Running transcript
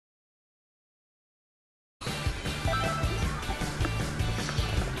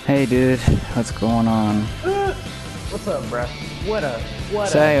Hey dude, what's going on? What's up, bruh? What up?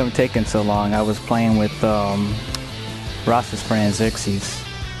 Sorry I'm taking so long. I was playing with Ross's friend Xerxes.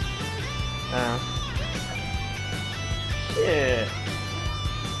 Shit.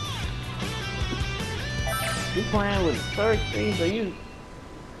 You playing with Xerxes? Are you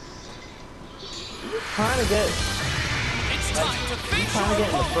trying to get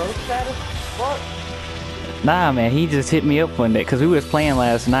in the pro status? What? Nah, man, he just hit me up one day because we was playing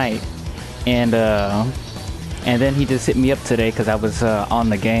last night, and then he just hit me up today because I was on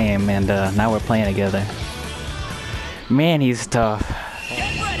the game, and now we're playing together. Man, he's tough.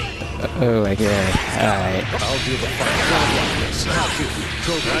 Oh my god! All right. I'll do the fight.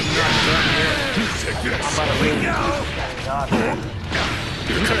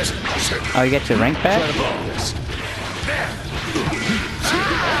 Oh, you got your rank back?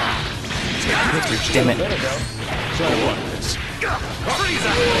 Damn it.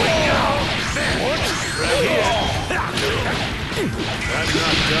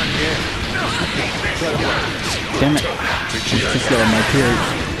 Damn it. Just get on my peers.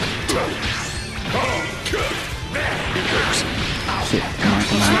 Shit, come on.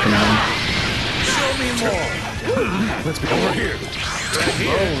 Show me more. Let's go over here.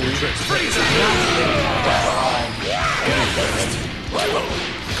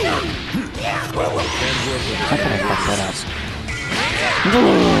 How can I fuck that up?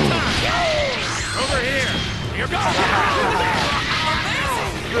 Over here. You're gone.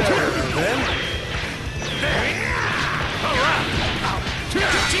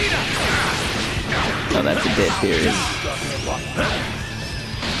 Oh, that's a dead period.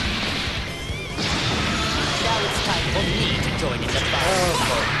 Now it's time for me to join in the fight.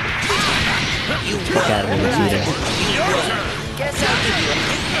 Fuck out of here, Vegeta. Guess I'll give you a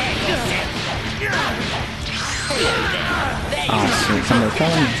Oh shit, somebody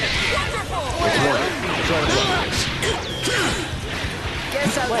killing me.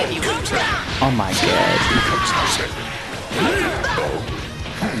 Guess I'll give you a try. Oh my god.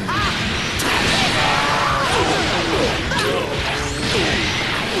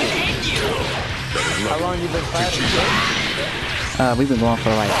 How long you been fighting? We've been going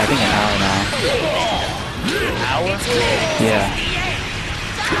for like, I think an hour now. An hour? Yeah.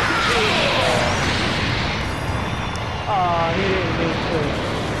 Oh, he didn't do too.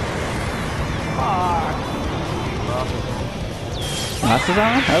 Ross is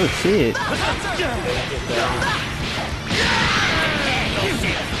on? Oh shit.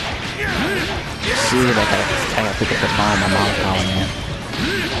 Shit, I gotta pick up the phone. My mom's calling me.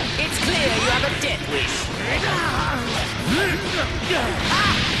 It's clear you have a death wish.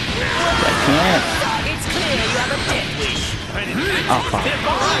 I can't. It's clear you have a death wish. Oh fuck.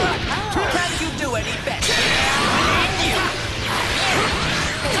 Can you do any better?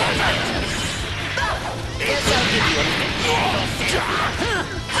 Guess I'll give you a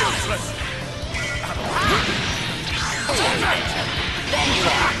There you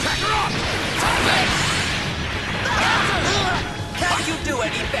are. Can you do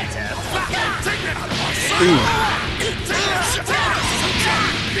any better?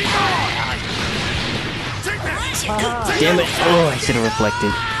 Damn it. Oh, I should have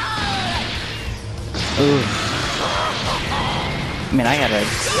reflected. Ooh. Man, I gotta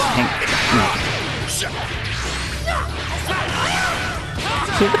hang.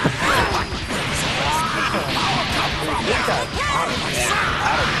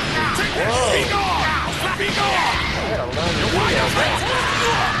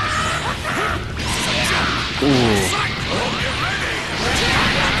 Ooh.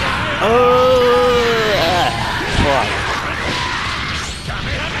 Fuck.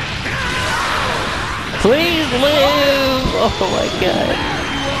 Please live! Oh my god.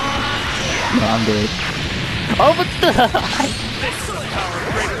 No, I'm dead. Oh, what the?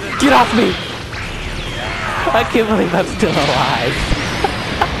 Get off me! I can't believe I'm still alive.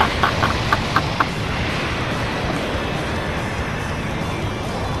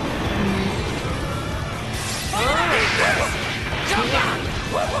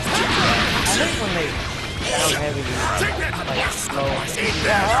 I hate when they down heavy. Like, slow.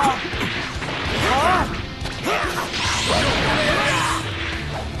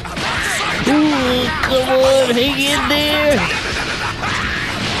 Ooh, come on, hang in there!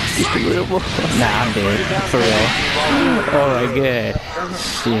 Just a little more. Nah, I'm dead. For real. Oh my god.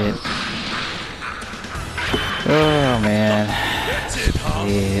 Shit. Oh man.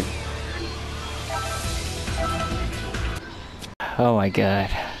 Shit. Oh my god.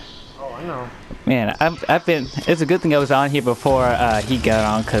 Oh, I know. Man, I've been. It's a good thing I was on here before he got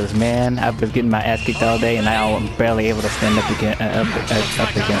on, cause man, I was getting my ass kicked all day, and now I'm barely able to stand up against him.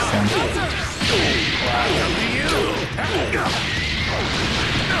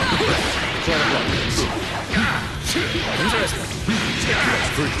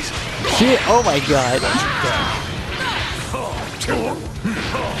 Shit! Oh my god!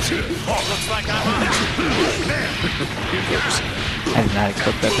 Looks like I'm on. I did not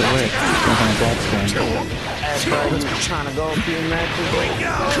expect that to work. It's on a black screen. You trying to go a few matches?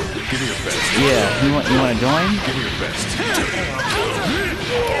 Give me your best. Yeah, you want to join? Give me your best.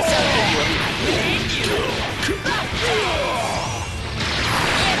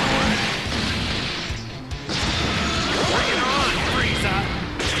 Bring it on, Frieza.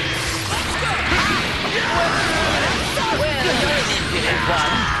 Let's go. Well, you're an infinite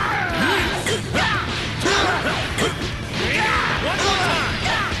one. One more time.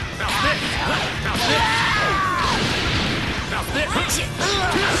 Now this. Now this. Now this.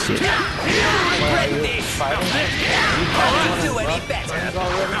 Shit. Regret this. Can't do any better.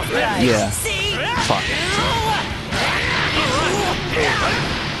 Right. Yeah. See? Fuck.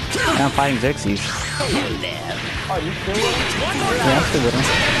 Now I'm fighting Xerxes. Hello there. Oh, you still with me? Yeah, I'm still with him.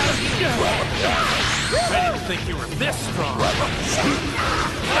 I didn't think you were this strong.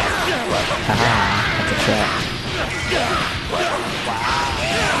 Haha, that's a trap.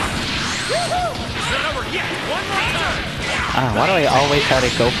 It's not over yet. One more time. Why do I always try to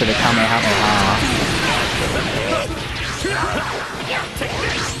go for the Kamehameha?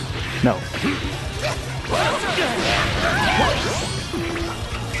 No.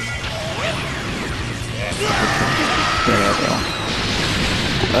 There we go.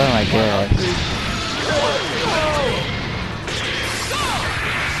 Oh my god.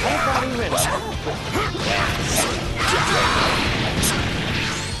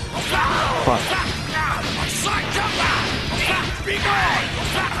 Fuck. Be gone.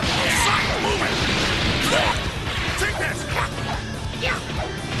 Moving. Take this.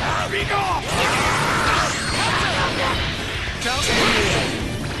 Be gone.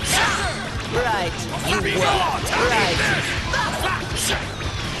 Right. You Be were gone. right.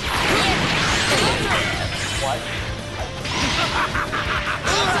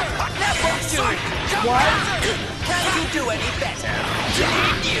 What? Can you do any better?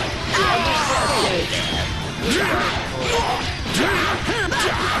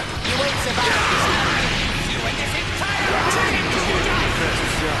 You ain't survived this now. You and this entire team.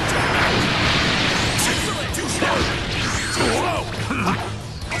 Too slow.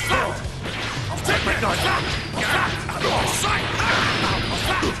 Take me. Get out of my sight.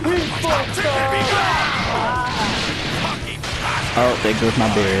 Be gone. Oh, there goes my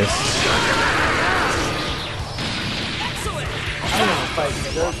beers.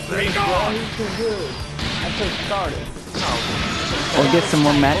 Be gone. He's too good. I could start it. We'll get some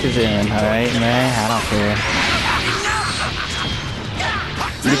more matches in, alright, man? I don't care.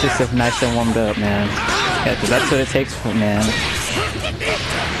 Get yourself nice and warmed up, man. Yeah, 'cause that's what it takes for man.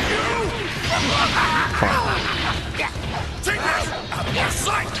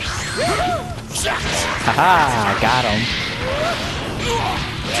 Haha, got him.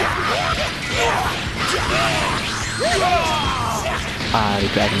 The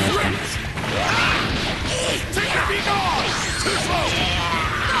dragon him.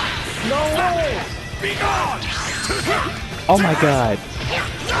 No way! Be gone. Oh my god.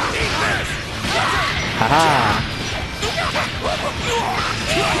 Haha.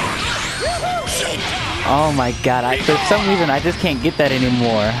 Oh my god, for some reason I just can't get that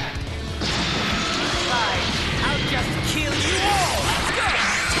anymore. I'll just kill you all. Let's go.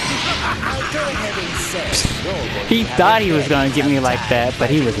 Go ahead and say. He thought he was gonna get me like that, but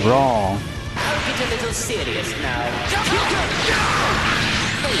he was wrong. I'll get a little serious now.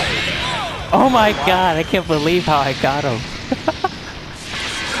 Oh my god, I can't believe how I got him.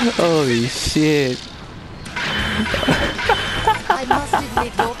 Holy shit. I must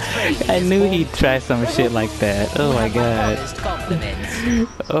admit your praise. I knew he'd try some shit like that. Oh my god. Compliments.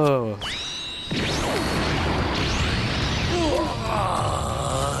 Oh.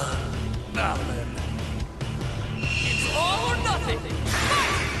 Now then. It's all or nothing.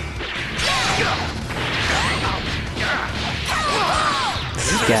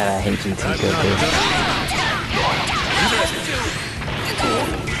 God, I hate GT Goku.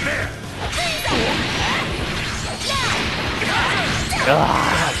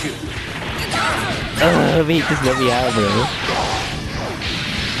 Just let me out, bro.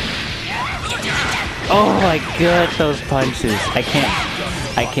 Oh my god, those punches. I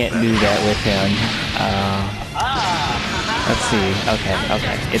can't do that with him. Let's see. Okay,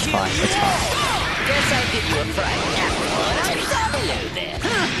 it's fine. Guess I'll give you a fright. Hello there.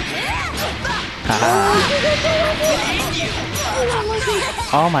 Haha.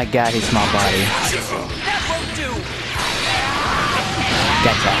 Oh my god, his small body. That won't do.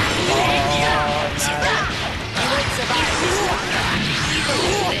 Gotcha. You won't survive this time.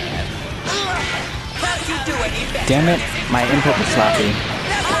 Can't you do any better? Damn it, my input was sloppy.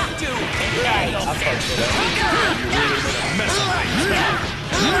 That won't do. Right.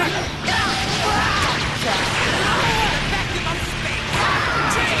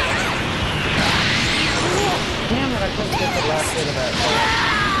 Damn it, I couldn't get the last bit of that.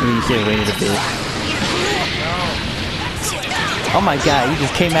 You should have waited a bit. Oh my god, you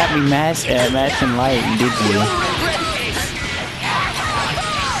just came at me matching light, did you?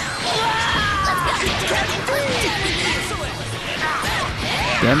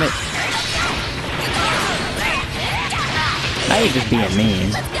 Damn it. Now you're just being mean.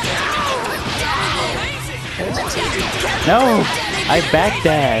 No! I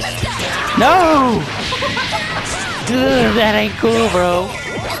backdashed. No! Dude, that ain't cool, bro.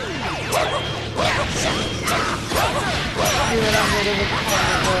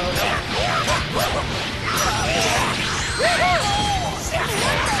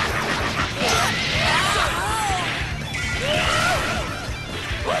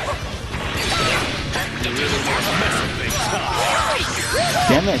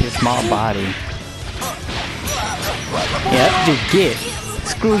 Damn it, his small body. Yeah, that's what you get.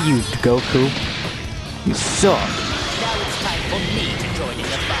 Screw you, Goku. You suck. Now it's time for me to join in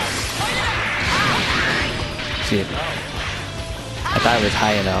the fun. Shit. I thought it was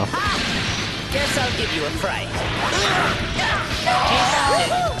high enough. Guess I'll give you a fright.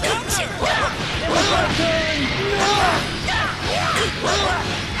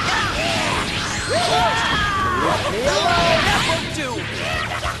 That won't do.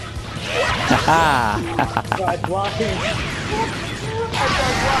 Haha. Tried blocking.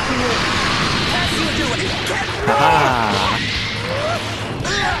 Can't you do it? Haha.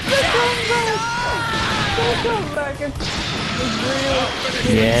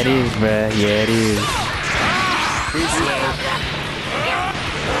 Yeah, it is, bruh. Yeah, it is.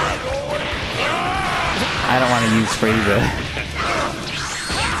 I don't want to use Frieza.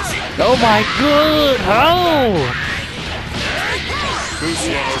 Oh my god! Oh!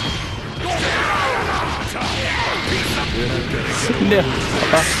 No.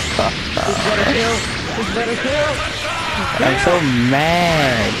 I'm so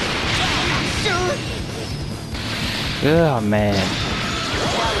mad. Oh man. Now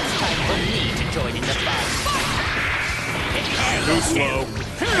it's time for me to join in the fun. Too slow.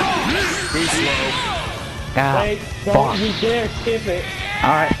 Too slow. God, Wait, fuck. don't you dare skip it.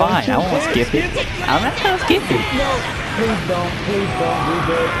 Alright, fine. I won't skip it. I'm not gonna skip it. No, please don't do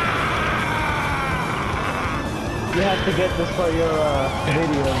this. You have to get this for your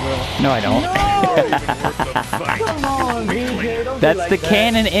video, bro. No, I don't. Come on, BJ, don't be That's like the that.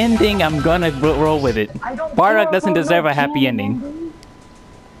 canon ending. I'm gonna roll with it. I don't Bardock care doesn't about deserve the a happy canon ending.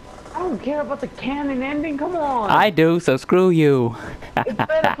 I don't care about the canon ending. Come on. I do, so screw you. It's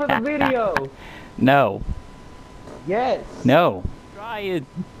better for the video. No. Yes. No. Try it.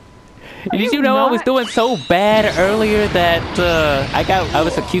 Did you you know I was not? doing so bad earlier that I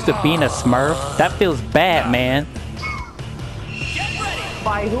was accused of being a Smurf? That feels bad, man.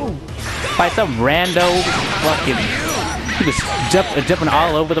 By who? By some rando fucking. He was jumping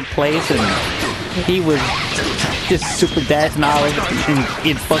all over the place, and he was just super dashing all over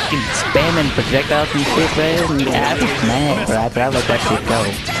and fucking spamming projectiles and shit, man. And I was mad, but I let that shit go.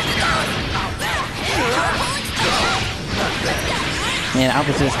 Man,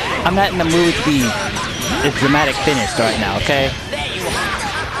 I'm not in the mood to be a dramatic finish right now, okay?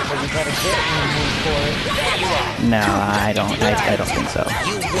 But you gotta get in the mood for it. No, I don't think so.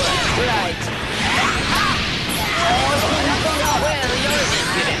 You were right. Well, you're an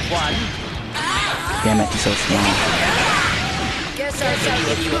impudent one. Damn it, he's so small. Guess I shall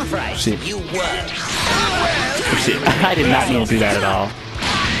give you a fright. Shit. You were. Oh, shit, I did not mean to do that at all.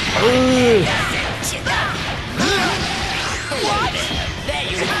 Ooh. There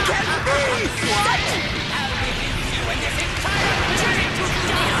you are.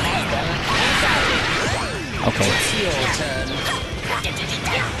 Okay. It's your turn.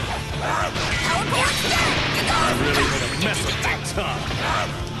 I really made a mess of things, huh?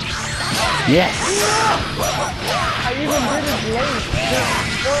 Yes. I even did it late. Just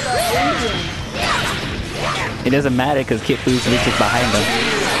for the engine. It doesn't matter because Kid Boo's reaches behind him.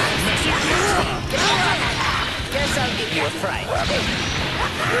 Guess I'll give you a fright.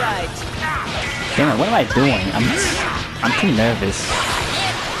 Right. Damn it, what am I doing? I'm too nervous.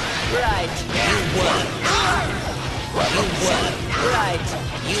 Right. You won. You won. Right.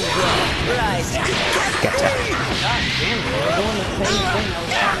 You won. Right. Gotcha. God damn it, we're doing the same thing. I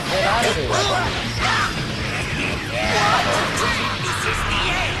was trying to get out of it.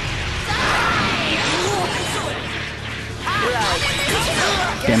 Right.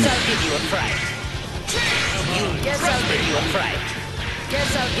 Damn Guess it. I'll give you a fright. Guess I'll give you a fright.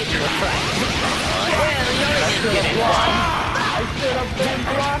 Guess I'll give you a fright. Well, you're in getting one. I should have been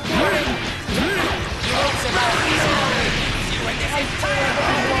blocking. What's about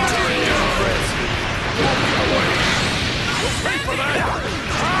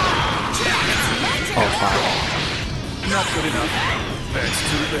Oh, fuck. Not good enough. That's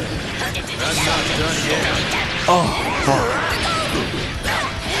too bad. I'm not done yet. Oh, fuck.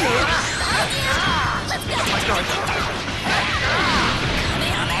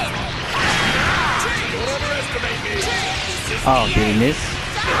 Oh, did he miss?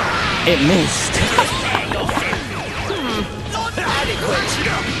 It missed.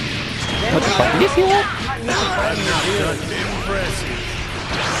 What the fuck? Did you what? Impressive.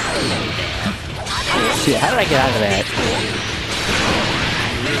 Shit, how did I get out of that?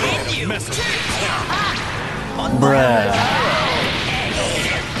 Bruh.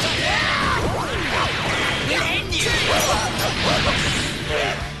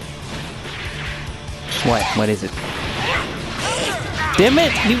 What? What is it? Damn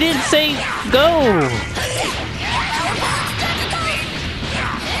it! You didn't say go!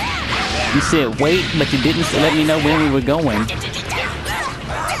 You said wait, but you didn't let me know when we were going.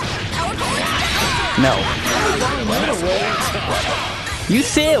 No. You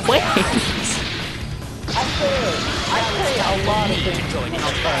said wait! I say a lot of things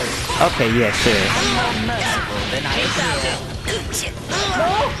outside. Okay, yeah, sure. more merciful than I am.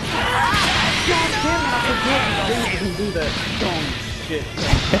 God damn it, I forget you can do that dumb shit.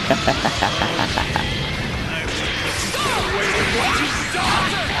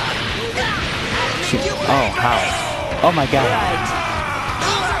 Shoot. Oh, how? Oh my god.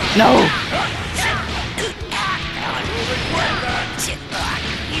 No!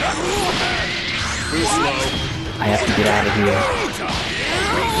 I have to get out of here.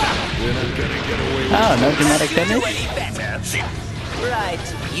 Oh, no dramatic finish? Right.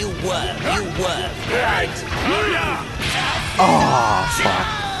 You were. You were. Right. Oh, fuck.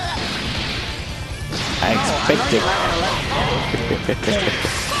 I expected.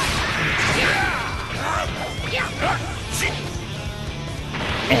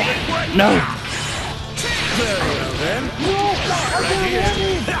 No!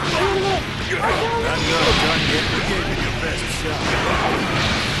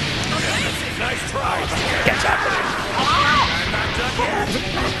 Catch up.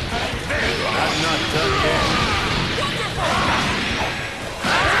 I'm not done yet.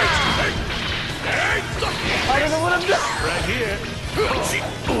 I don't know what I'm doing. Right here.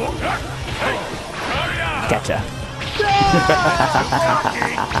 Gotcha.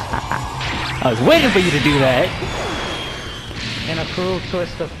 I was waiting for you to do that. In a cruel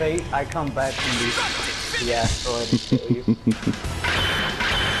twist of fate, I come back from the asteroid and kill you.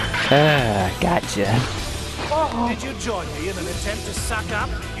 Gotcha. Did you join me in an attempt to suck up?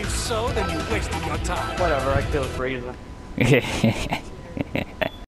 If so, then you wasted your time. Whatever, I killed Frieza.